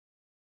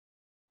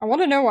I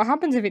want to know what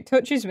happens if it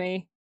touches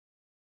me.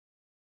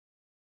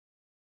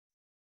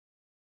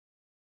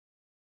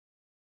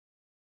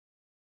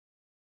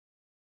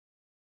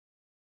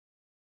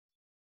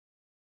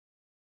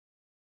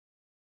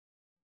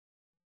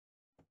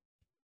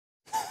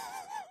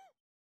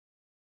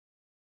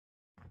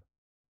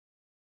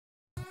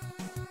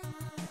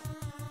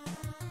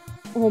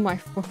 Oh my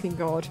fucking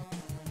god.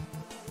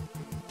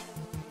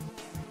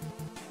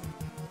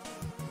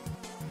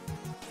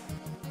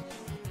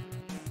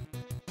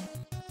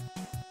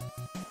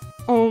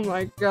 Oh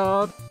my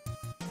god.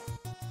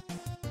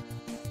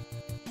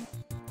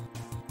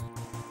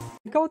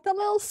 God, the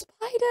little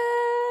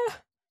spider!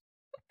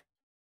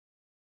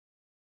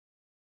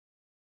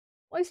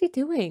 What is he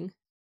doing?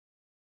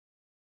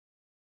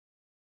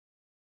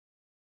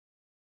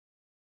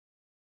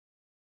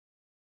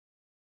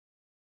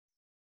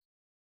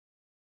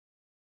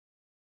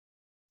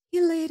 He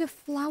laid a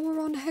flower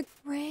on her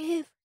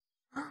grave.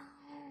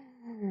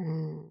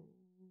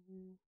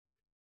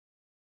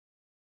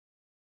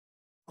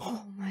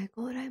 Oh my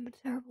god, I'm a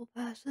terrible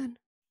person.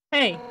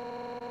 Hey,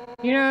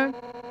 you know,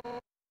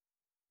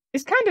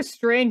 it's kind of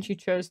strange you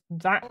chose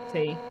that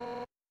tea.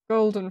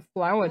 Golden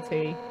flower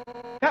tea.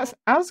 That's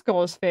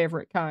Asgore's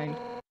favourite kind.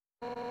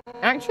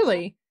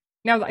 Actually,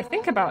 now that I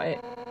think about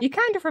it, you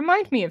kind of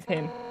remind me of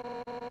him.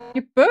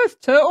 You're both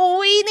turtle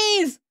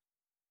weenies!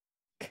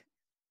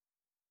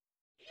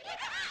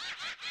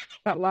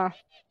 That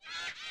laugh.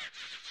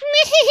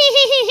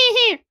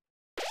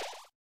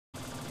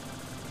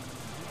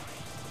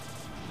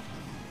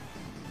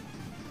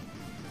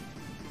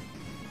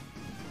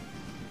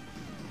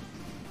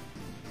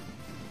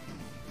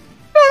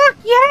 Fuck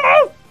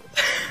you!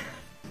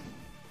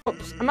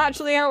 Oops, I'm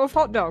actually out of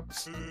hot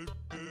dogs.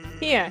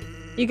 Here,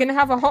 you're gonna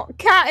have a hot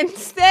cat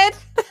instead?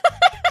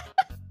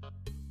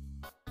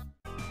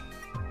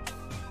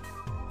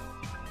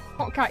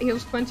 Hot cat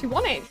heals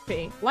 21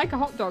 HP, like a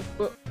hot dog,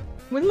 but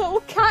with little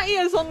cat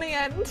ears on the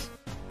end.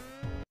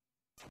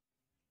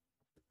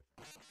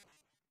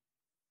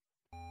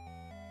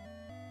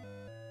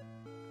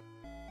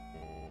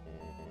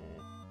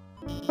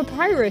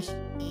 Papyrus,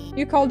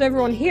 you called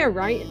everyone here,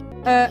 right?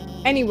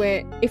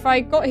 Anyway, if I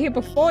got here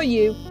before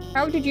you,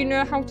 how did you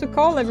know how to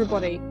call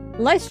everybody?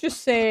 Let's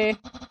just say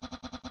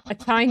a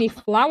tiny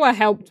flower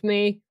helped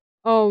me.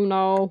 Oh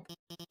no.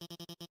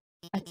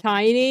 A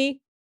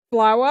tiny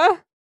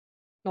flower?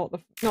 Not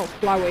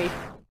flowy.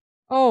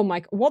 Oh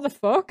my, what the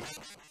fuck?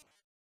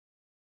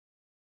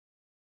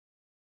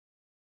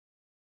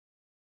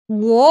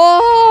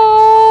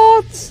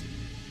 What?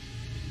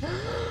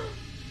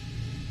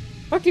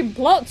 Fucking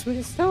plot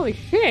twist, holy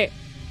shit.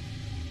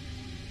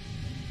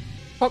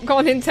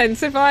 Popcorn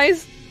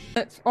intensifies.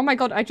 Oh my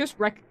god, I just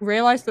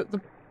realized that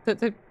the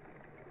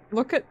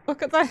look at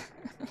the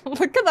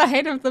look at the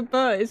head of the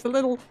bird. It's a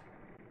little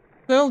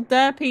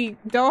derpy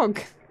dog.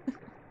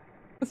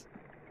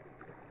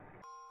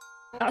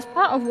 That's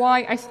part of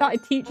why I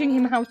started teaching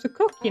him how to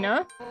cook, you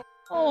know?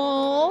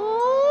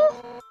 Aww.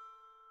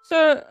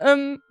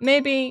 So,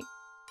 maybe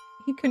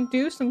he can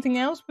do something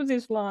else with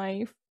his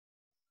life.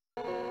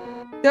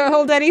 Don't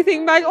hold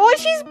anything back. Oh,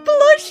 she's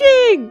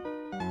blushing!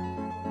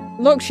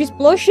 Look, she's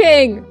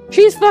blushing!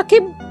 She's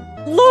fucking...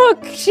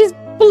 Look! She's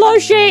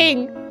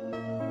blushing!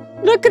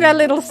 Look at her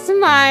little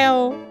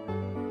smile!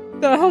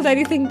 Don't hold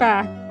anything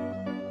back.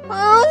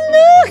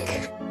 Oh, look!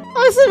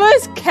 That's the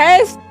most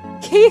cursed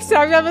kiss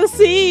I've ever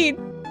seen!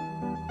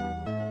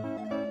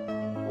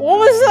 What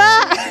was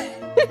that?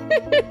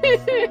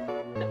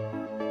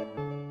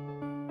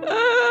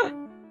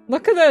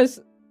 Look at those.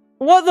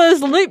 What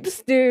those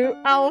lips do,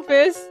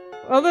 Alphys.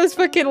 What those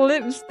fucking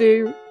lips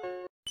do.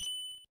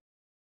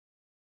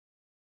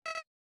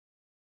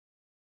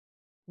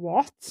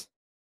 What?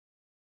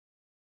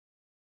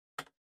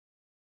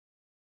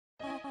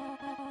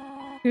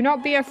 Do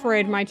not be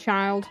afraid, my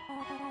child.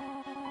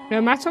 No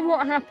matter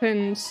what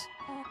happens,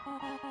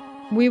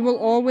 we will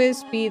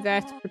always be there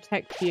to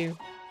protect you.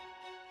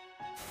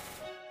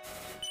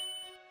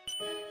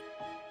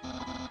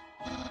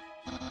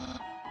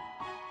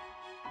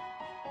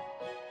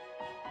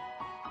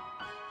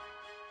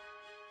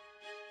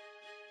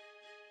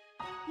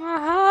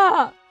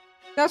 Aha!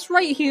 That's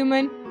right,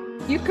 human.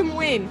 You can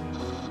win.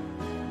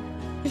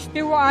 Just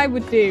do what I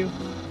would do.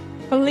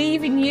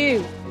 Believe in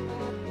you.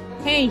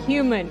 Hey,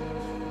 human.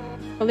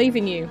 Believe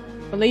in you.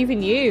 Believe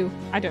in you?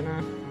 I don't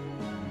know.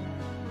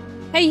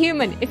 Hey,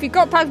 human, if you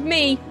got past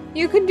me,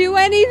 you can do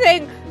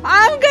anything!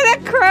 I'm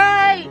gonna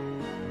cry!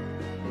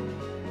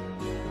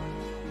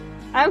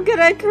 I'm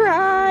gonna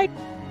cry!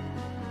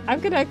 I'm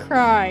gonna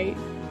cry.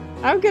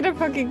 I'm gonna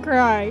fucking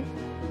cry.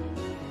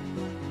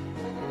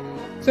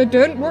 So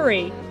don't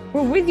worry.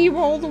 We're with you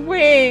all the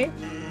way.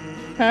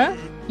 Huh?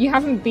 You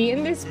haven't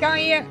beaten this guy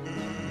yet?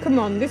 Come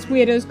on, this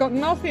weirdo's got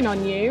nothing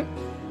on you.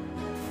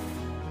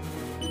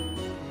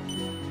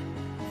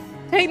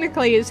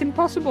 Technically, it's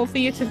impossible for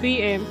you to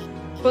beat him.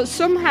 But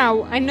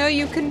somehow, I know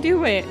you can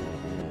do it.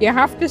 You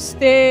have to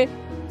stay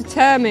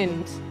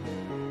determined.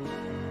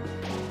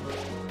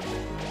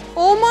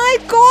 Oh my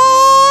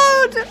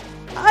god!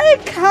 I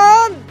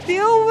can't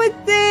deal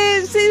with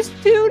this! It's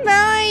too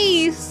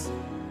nice!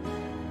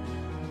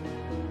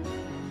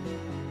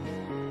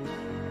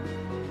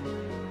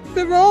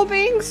 They're all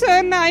being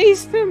so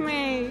nice to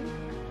me!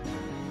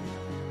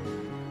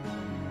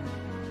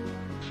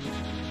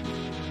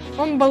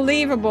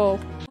 Unbelievable!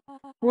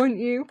 Wouldn't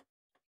you?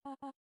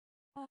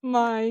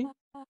 My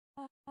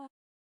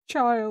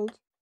child.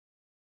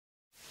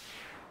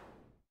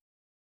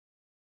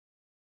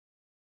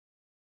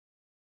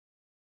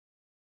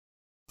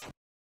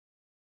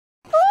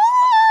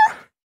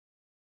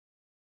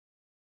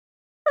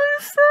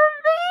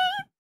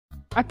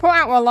 I put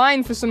out a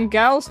line for some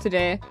girls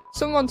today.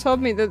 Someone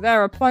told me that there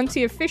are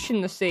plenty of fish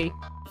in the sea.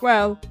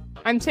 Well,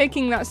 I'm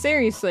taking that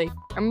seriously.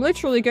 I'm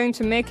literally going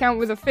to make out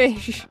with a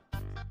fish.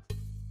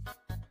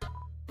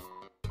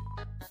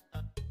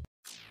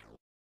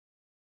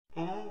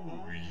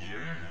 Oh,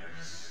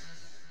 yes.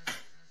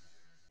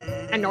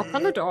 I knock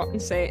on the door and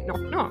say,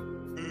 knock knock.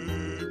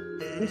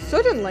 And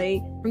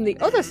suddenly, from the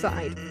other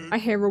side, I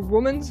hear a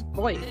woman's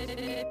voice.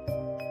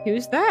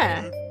 Who's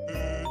there?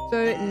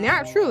 So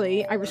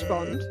naturally, I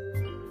respond,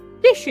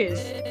 dishes.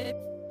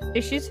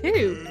 Dishes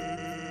who?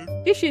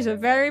 Dishes a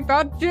very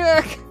bad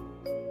jerk.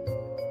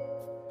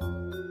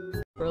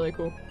 Really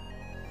cool.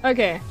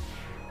 Okay.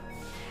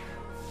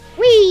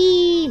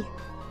 Whee!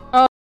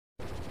 Oh.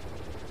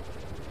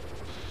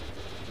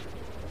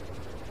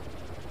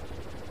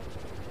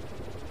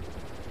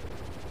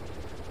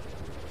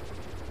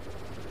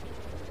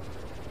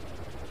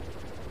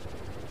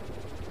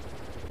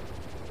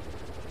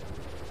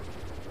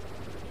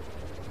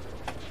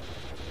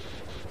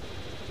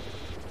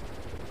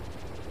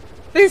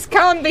 This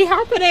can't be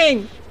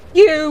happening!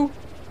 You!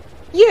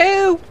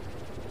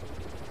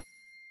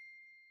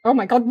 Oh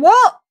my god,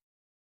 what?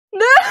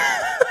 No!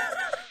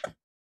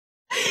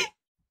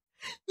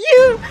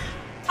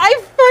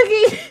 I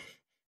fucking...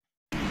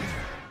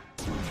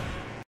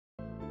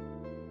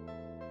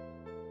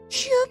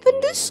 She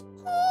opened a school!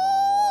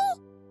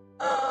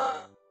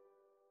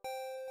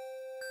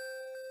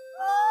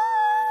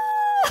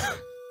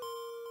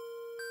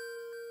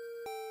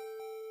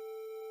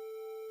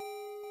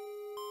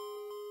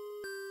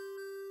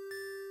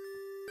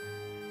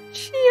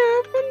 She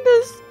opened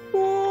a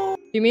school!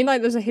 Do you mean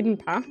like there's a hidden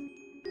path?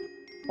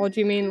 Or do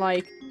you mean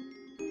like...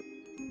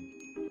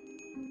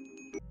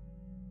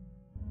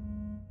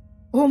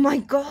 Oh my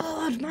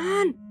god,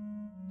 man!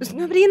 There's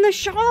nobody in the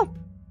shop!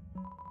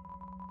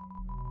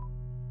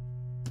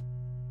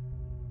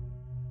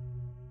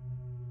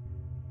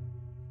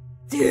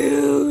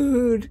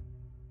 Dude!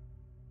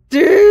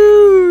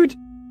 Dude!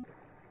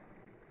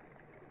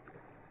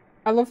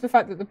 I love the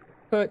fact that the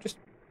boat just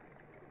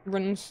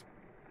runs.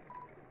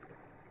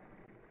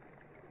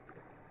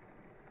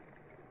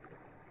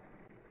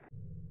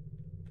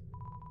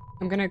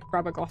 I'm gonna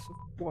grab a glass of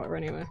water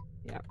anyway.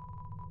 Yeah.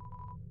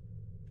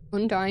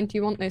 Undyne, do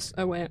you want this?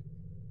 Oh wait.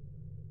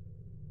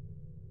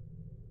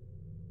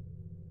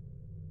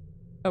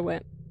 Oh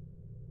wait.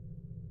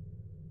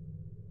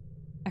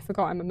 I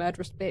forgot I'm a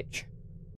murderous bitch.